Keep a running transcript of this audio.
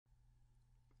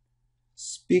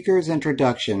Speaker's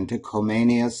Introduction to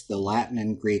Comenius, the Latin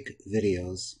and Greek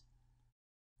videos.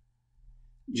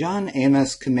 John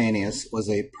Amos Comenius was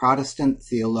a Protestant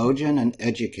theologian and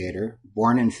educator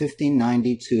born in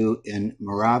 1592 in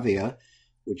Moravia,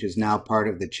 which is now part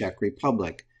of the Czech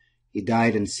Republic. He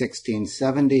died in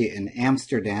 1670 in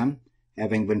Amsterdam,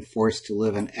 having been forced to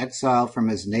live in exile from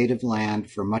his native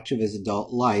land for much of his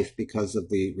adult life because of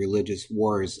the religious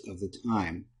wars of the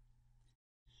time.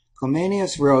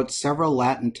 Comenius wrote several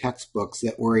Latin textbooks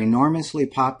that were enormously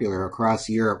popular across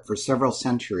Europe for several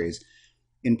centuries,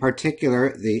 in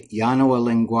particular the Janua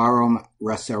Linguarum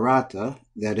Reserata,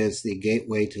 that is, the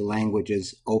Gateway to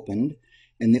Languages Opened,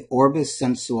 and the Orbis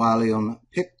Sensualium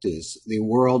Pictus, the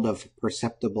World of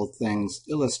Perceptible Things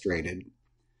Illustrated.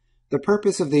 The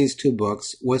purpose of these two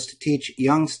books was to teach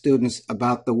young students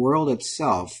about the world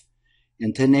itself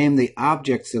and to name the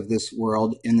objects of this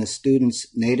world in the student's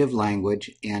native language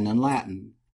and in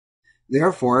Latin.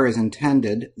 Therefore, as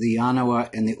intended, the Janua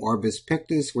and the Orbis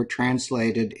Pictus were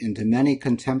translated into many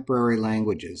contemporary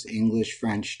languages, English,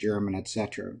 French, German,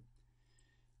 etc.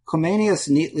 Comenius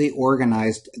neatly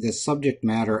organized the subject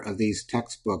matter of these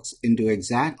textbooks into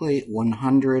exactly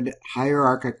 100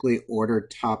 hierarchically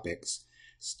ordered topics,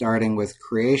 starting with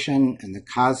creation and the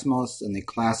cosmos and the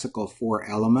classical four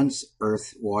elements,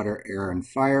 earth, water, air, and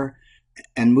fire,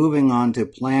 and moving on to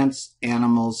plants,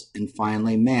 animals, and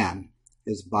finally man,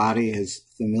 his body, his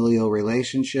familial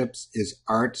relationships, his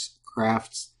arts,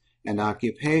 crafts, and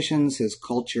occupations, his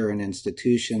culture and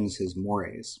institutions, his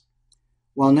mores.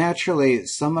 While naturally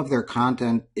some of their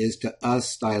content is to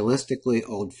us stylistically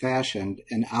old-fashioned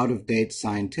and out-of-date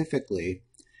scientifically,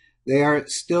 they are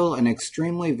still an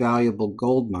extremely valuable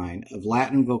goldmine of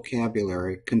Latin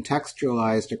vocabulary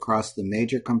contextualized across the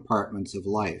major compartments of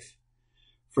life.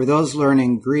 For those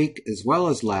learning Greek as well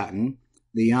as Latin,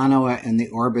 the Janua and the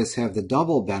Orbis have the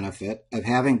double benefit of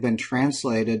having been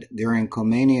translated during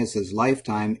Comenius's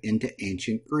lifetime into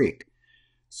ancient Greek,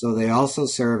 so they also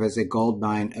serve as a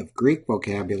goldmine of Greek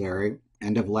vocabulary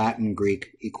and of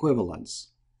Latin-Greek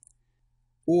equivalents.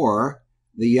 Or,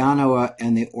 the Janua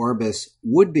and the Orbis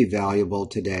would be valuable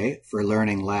today for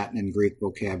learning Latin and Greek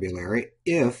vocabulary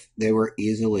if they were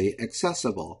easily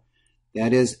accessible,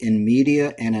 that is, in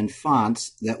media and in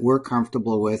fonts that we're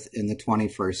comfortable with in the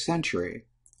 21st century,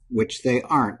 which they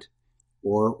aren't,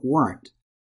 or weren't,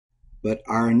 but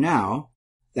are now,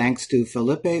 thanks to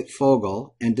Philippe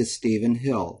Fogel and to Stephen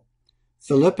Hill.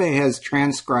 Philippe has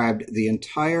transcribed the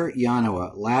entire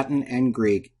Janua, Latin and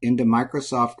Greek, into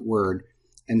Microsoft Word,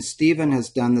 and Stephen has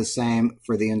done the same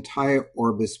for the entire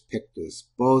Orbis Pictus,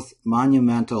 both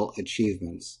monumental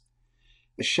achievements.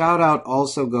 A shout-out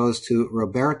also goes to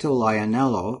Roberto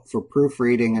Lionello for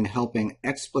proofreading and helping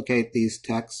explicate these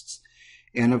texts,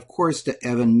 and of course to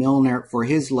Evan Milner for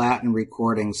his Latin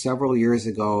recording several years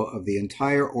ago of the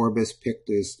entire Orbis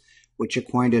Pictus, which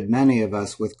acquainted many of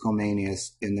us with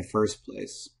Comenius in the first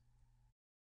place.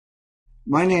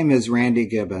 My name is Randy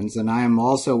Gibbons, and I am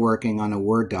also working on a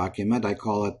Word document, I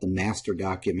call it the master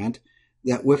document,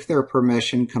 that with their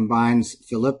permission combines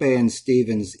Philippe and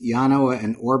Stephen's Janua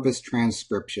and Orbis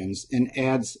transcriptions and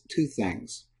adds two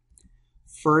things.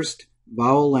 First,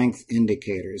 vowel length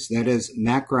indicators, that is,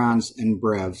 macrons and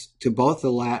brevs, to both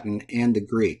the Latin and the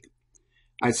Greek.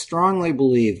 I strongly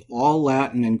believe all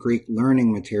Latin and Greek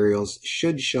learning materials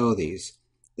should show these.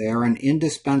 They are an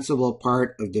indispensable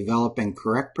part of developing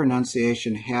correct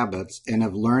pronunciation habits and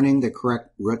of learning the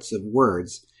correct roots of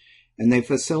words, and they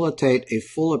facilitate a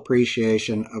full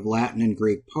appreciation of Latin and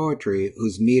Greek poetry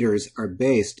whose meters are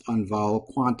based on vowel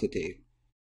quantity.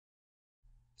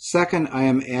 Second, I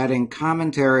am adding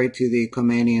commentary to the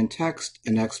Comenian text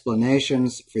and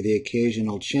explanations for the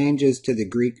occasional changes to the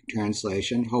Greek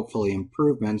translation, hopefully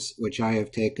improvements, which I have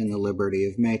taken the liberty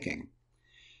of making.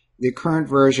 The current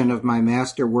version of my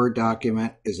master Word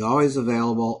document is always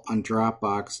available on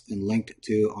Dropbox and linked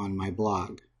to on my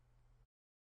blog.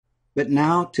 But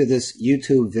now to this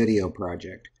YouTube video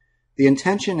project. The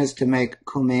intention is to make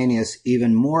Comenius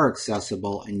even more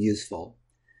accessible and useful.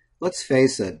 Let's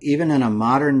face it, even in a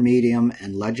modern medium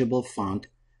and legible font,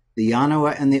 the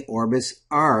Janua and the Orbis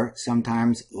are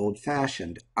sometimes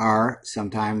old-fashioned, are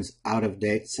sometimes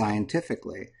out-of-date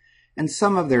scientifically, and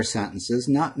some of their sentences,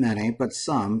 not many, but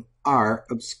some, are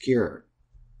obscure.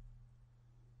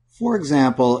 For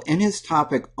example, in his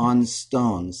topic on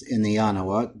stones in the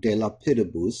Janua de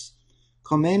Lapidibus,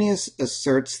 Comenius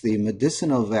asserts the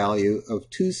medicinal value of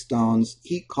two stones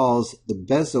he calls the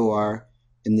bezoar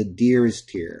and the deer's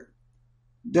tear.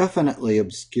 Definitely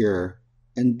obscure,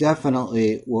 and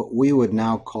definitely what we would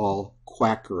now call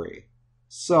quackery.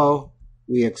 So,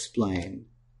 we explain.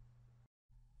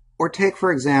 Or take,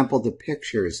 for example, the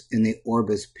pictures in the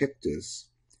Orbis Pictus.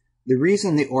 The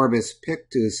reason the Orbis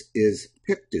Pictus is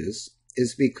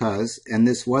because, and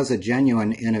this was a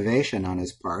genuine innovation on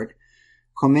his part,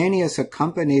 Comenius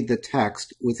accompanied the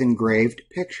text with engraved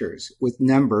pictures, with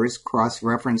numbers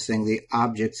cross-referencing the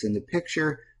objects in the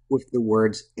picture with the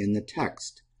words in the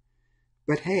text.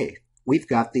 But hey, we've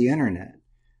got the internet.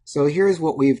 So here's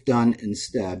what we've done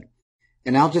instead,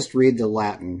 and I'll just read the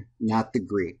Latin, not the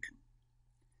Greek.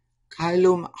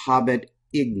 Caelum habet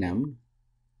ignem,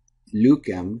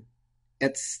 lucem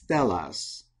et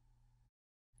stellas.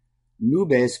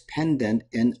 Nubes pendent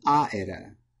in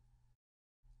aere.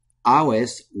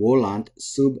 Aves volant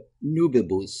sub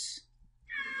nubibus.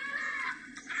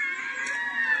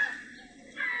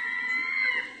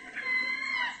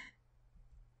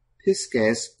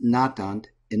 Pisces natant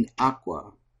in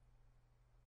aqua.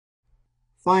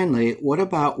 Finally, what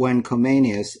about when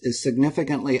Comenius is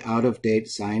significantly out of date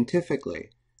scientifically?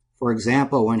 For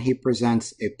example, when he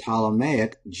presents a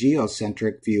Ptolemaic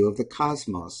geocentric view of the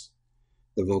cosmos.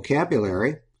 The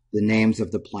vocabulary, the names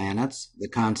of the planets, the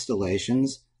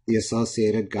constellations, the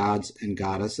associated gods and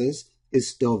goddesses, is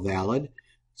still valid,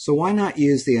 so why not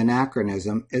use the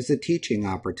anachronism as a teaching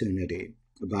opportunity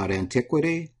about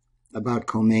antiquity, about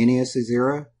Comenius'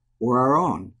 era, or our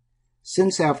own?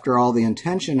 Since, after all, the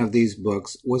intention of these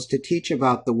books was to teach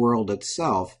about the world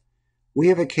itself, we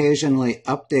have occasionally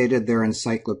updated their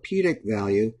encyclopedic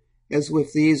value, as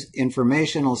with these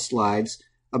informational slides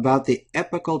about the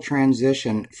epochal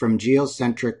transition from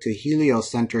geocentric to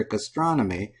heliocentric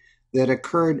astronomy that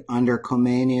occurred under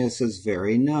Comenius'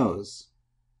 very nose.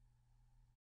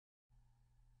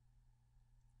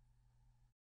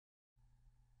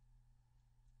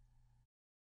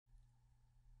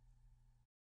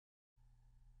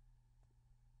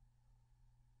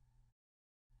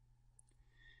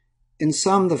 In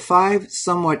sum, the 5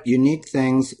 somewhat unique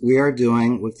things we are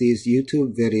doing with these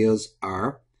YouTube videos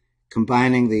are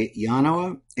combining the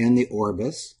Jaanoa and the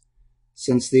Orbis,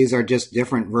 since these are just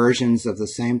different versions of the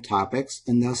same topics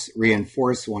and thus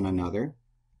reinforce one another.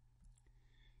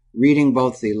 Reading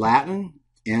both the Latin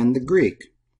and the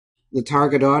Greek. The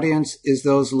target audience is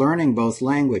those learning both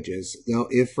languages, though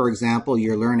if, for example,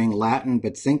 you're learning Latin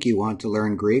but think you want to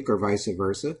learn Greek or vice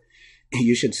versa,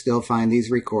 you should still find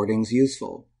these recordings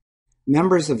useful.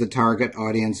 Members of the target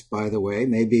audience, by the way,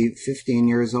 may be 15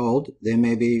 years old, they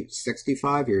may be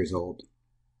 65 years old.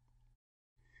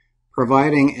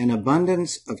 Providing an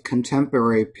abundance of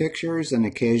contemporary pictures and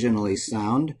occasionally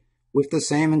sound, with the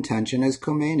same intention as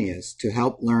Comenius, to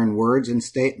help learn words and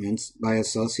statements by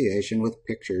association with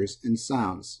pictures and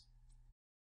sounds.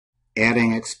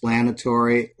 Adding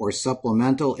explanatory or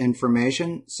supplemental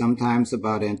information, sometimes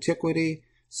about antiquity,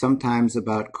 sometimes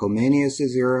about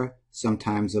Comenius' era,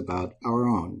 sometimes about our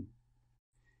own.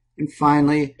 And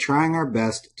finally, trying our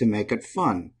best to make it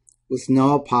fun, with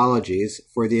no apologies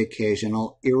for the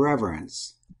occasional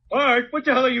irreverence. Bart, what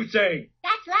the hell are you saying?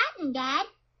 That's Latin, Dad.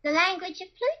 The language of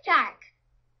Plutarch.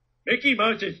 Mickey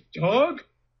Mouse's dog?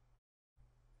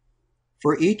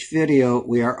 For each video,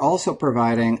 we are also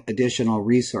providing additional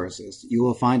resources. You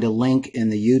will find a link in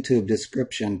the YouTube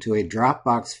description to a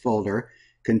Dropbox folder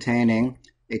containing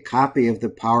a copy of the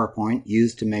PowerPoint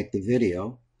used to make the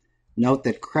video. Note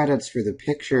that credits for the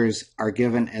pictures are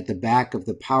given at the back of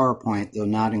the PowerPoint, though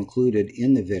not included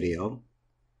in the video.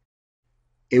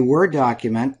 A Word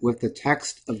document with the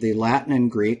text of the Latin and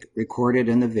Greek recorded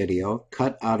in the video,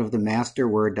 cut out of the master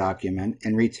Word document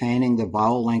and retaining the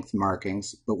vowel length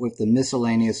markings, but with the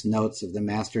miscellaneous notes of the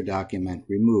master document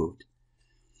removed.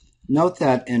 Note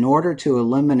that in order to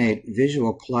eliminate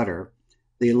visual clutter,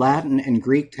 the Latin and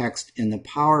Greek text in the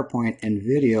PowerPoint and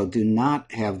video do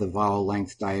not have the vowel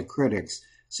length diacritics,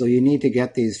 so you need to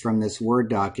get these from this Word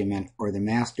document or the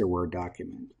master Word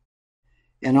document.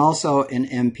 And also an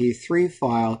MP3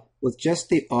 file with just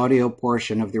the audio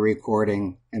portion of the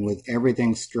recording and with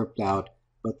everything stripped out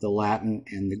but the Latin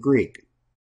and the Greek.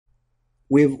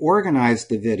 We've organized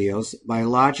the videos by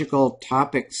logical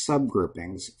topic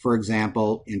subgroupings, for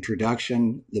example,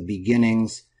 introduction, the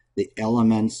beginnings, the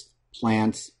elements,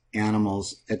 plants,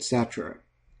 animals, etc.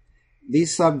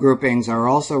 These subgroupings are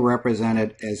also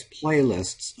represented as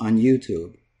playlists on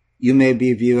YouTube. You may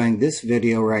be viewing this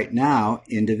video right now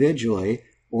individually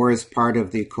or as part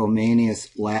of the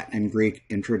Comenius Latin and Greek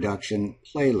Introduction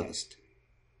playlist.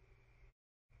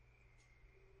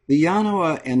 The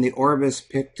Jaanoa and the Orbis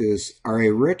Pictus are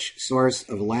a rich source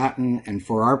of Latin and,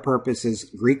 for our purposes,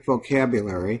 Greek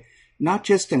vocabulary, not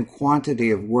just in quantity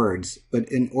of words, but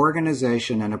in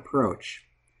organization and approach.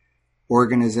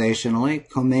 Organizationally,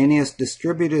 Comenius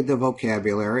distributed the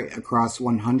vocabulary across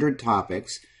 100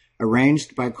 topics,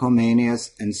 arranged by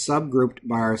Comenius and subgrouped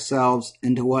by ourselves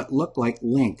into what look like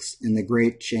links in the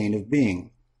great chain of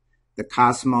being: the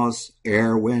cosmos,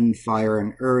 air, wind, fire,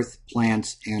 and earth,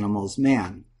 plants, animals,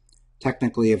 man.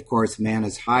 Technically, of course, man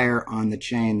is higher on the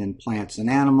chain than plants and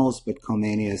animals, but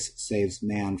Comenius saves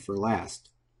man for last.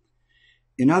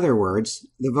 In other words,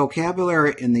 the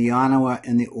vocabulary in the Yanawa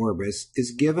and the Orbis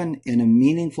is given in a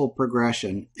meaningful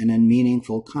progression and in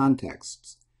meaningful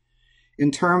contexts. In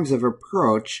terms of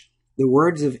approach, the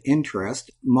words of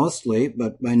interest, mostly,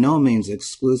 but by no means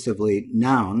exclusively,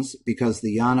 nouns, because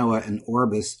the Yanawa and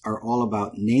Orbis are all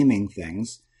about naming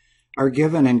things, are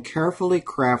given in carefully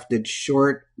crafted,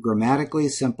 short, grammatically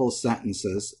simple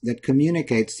sentences that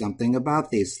communicate something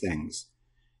about these things.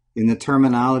 In the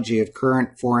terminology of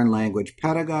current foreign language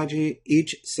pedagogy,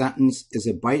 each sentence is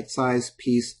a bite-sized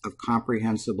piece of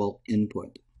comprehensible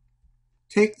input.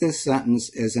 Take this sentence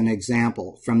as an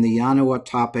example from the Yanawa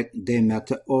topic de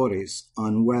meteoris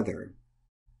on weather.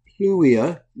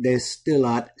 Pluvia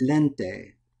destillat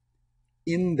lente,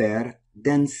 imber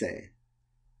dense,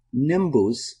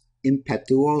 nimbus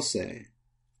impetuose.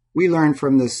 We learn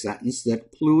from this sentence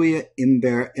that pluvia,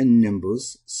 imber, and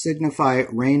nimbus signify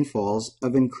rainfalls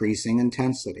of increasing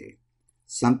intensity.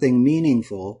 Something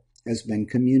meaningful has been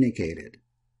communicated.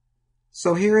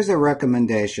 So here is a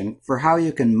recommendation for how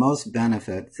you can most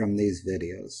benefit from these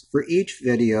videos. For each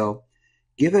video,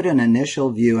 give it an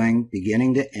initial viewing,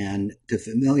 beginning to end, to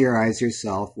familiarize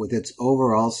yourself with its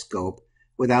overall scope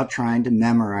without trying to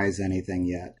memorize anything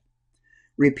yet.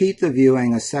 Repeat the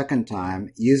viewing a second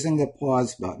time using the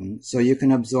pause button so you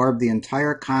can absorb the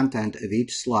entire content of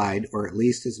each slide, or at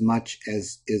least as much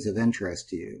as is of interest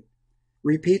to you.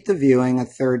 Repeat the viewing a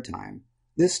third time,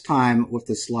 this time with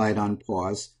the slide on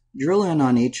pause. Drill in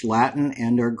on each Latin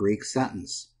and/or Greek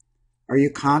sentence. Are you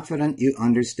confident you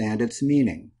understand its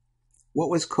meaning? What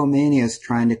was Comenius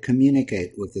trying to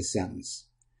communicate with the sentence?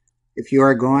 If you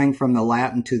are going from the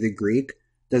Latin to the Greek,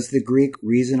 does the Greek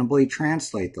reasonably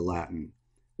translate the Latin?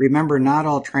 Remember, not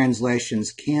all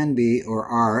translations can be or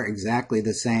are exactly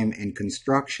the same in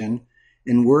construction,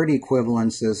 and word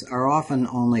equivalences are often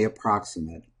only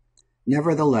approximate.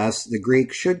 Nevertheless, the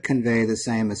Greek should convey the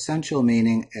same essential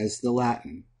meaning as the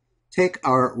Latin. Take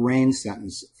our rain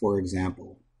sentence, for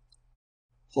example.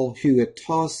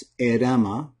 Holhuetos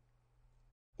erema,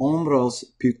 ombros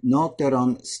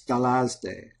pyknoteron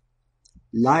stalaste,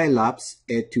 lailaps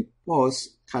etupos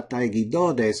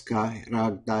kataigidodeska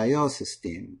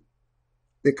ragdaiosestin.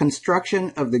 The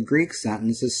construction of the Greek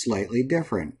sentence is slightly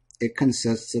different. It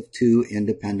consists of two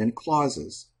independent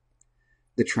clauses.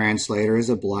 The translator is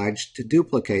obliged to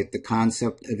duplicate the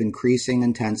concept of increasing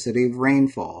intensity of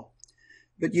rainfall.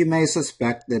 But you may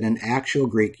suspect that in actual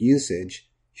Greek usage,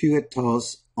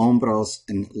 huetos, ombros,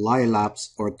 and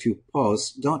lailaps or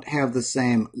tupos don't have the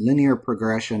same linear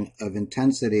progression of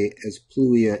intensity as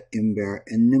pluvia, imber,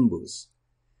 and nimbus.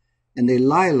 And a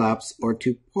lailaps or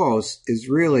tupos is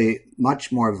really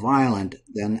much more violent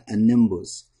than a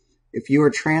nimbus. If you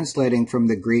were translating from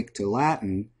the Greek to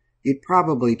Latin, you'd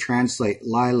probably translate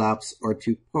lailaps or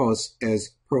tupos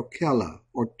as prokella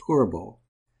or turbo.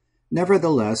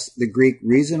 Nevertheless, the Greek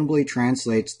reasonably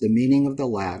translates the meaning of the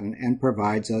Latin and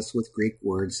provides us with Greek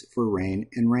words for rain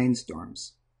and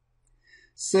rainstorms.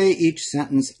 Say each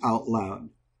sentence out loud.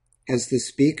 Has the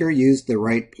speaker used the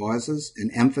right pauses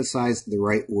and emphasized the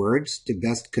right words to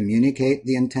best communicate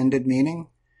the intended meaning?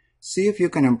 See if you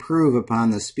can improve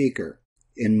upon the speaker.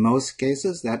 In most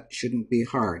cases, that shouldn't be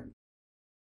hard.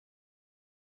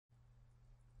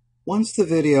 Once the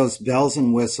video's bells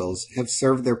and whistles have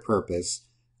served their purpose,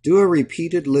 do a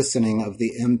repeated listening of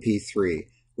the MP3,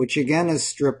 which again is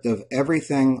stripped of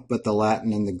everything but the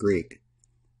Latin and the Greek.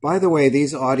 By the way,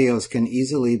 these audios can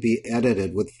easily be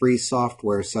edited with free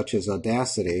software such as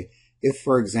Audacity if,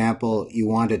 for example, you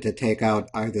wanted to take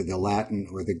out either the Latin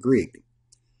or the Greek.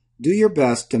 Do your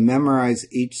best to memorize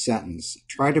each sentence.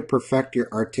 Try to perfect your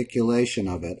articulation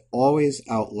of it, always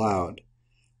out loud.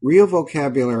 Real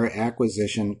vocabulary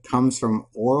acquisition comes from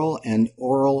oral and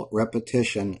oral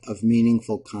repetition of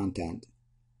meaningful content.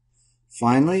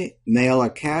 Finally, mail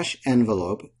a cash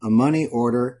envelope, a money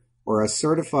order, or a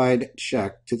certified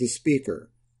check to the speaker.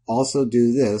 Also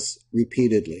do this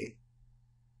repeatedly.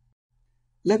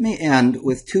 Let me end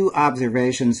with two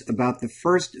observations about the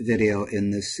first video in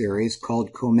this series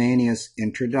called Comenius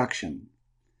Introduction.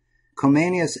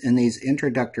 Comenius in these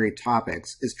introductory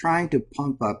topics is trying to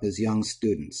pump up his young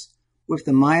students. With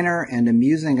the minor and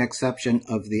amusing exception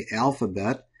of the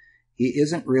alphabet, he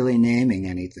isn't really naming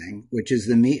anything, which is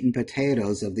the meat and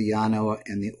potatoes of the Yanoa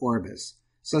and the Orbis.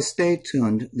 So stay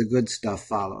tuned, the good stuff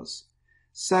follows.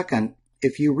 Second,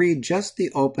 If you read just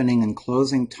the opening and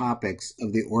closing topics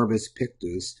of the Orbis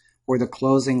Pictus or the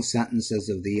closing sentences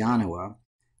of the Janua,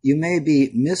 you may be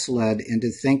misled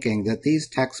into thinking that these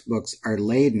textbooks are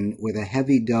laden with a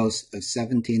heavy dose of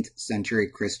 17th century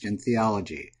Christian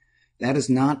theology. That is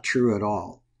not true at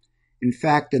all. In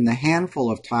fact, in the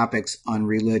handful of topics on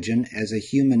religion as a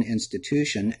human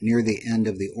institution near the end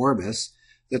of the Orbis,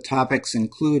 the topics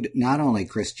include not only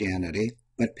Christianity,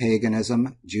 but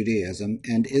paganism, Judaism,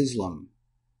 and Islam.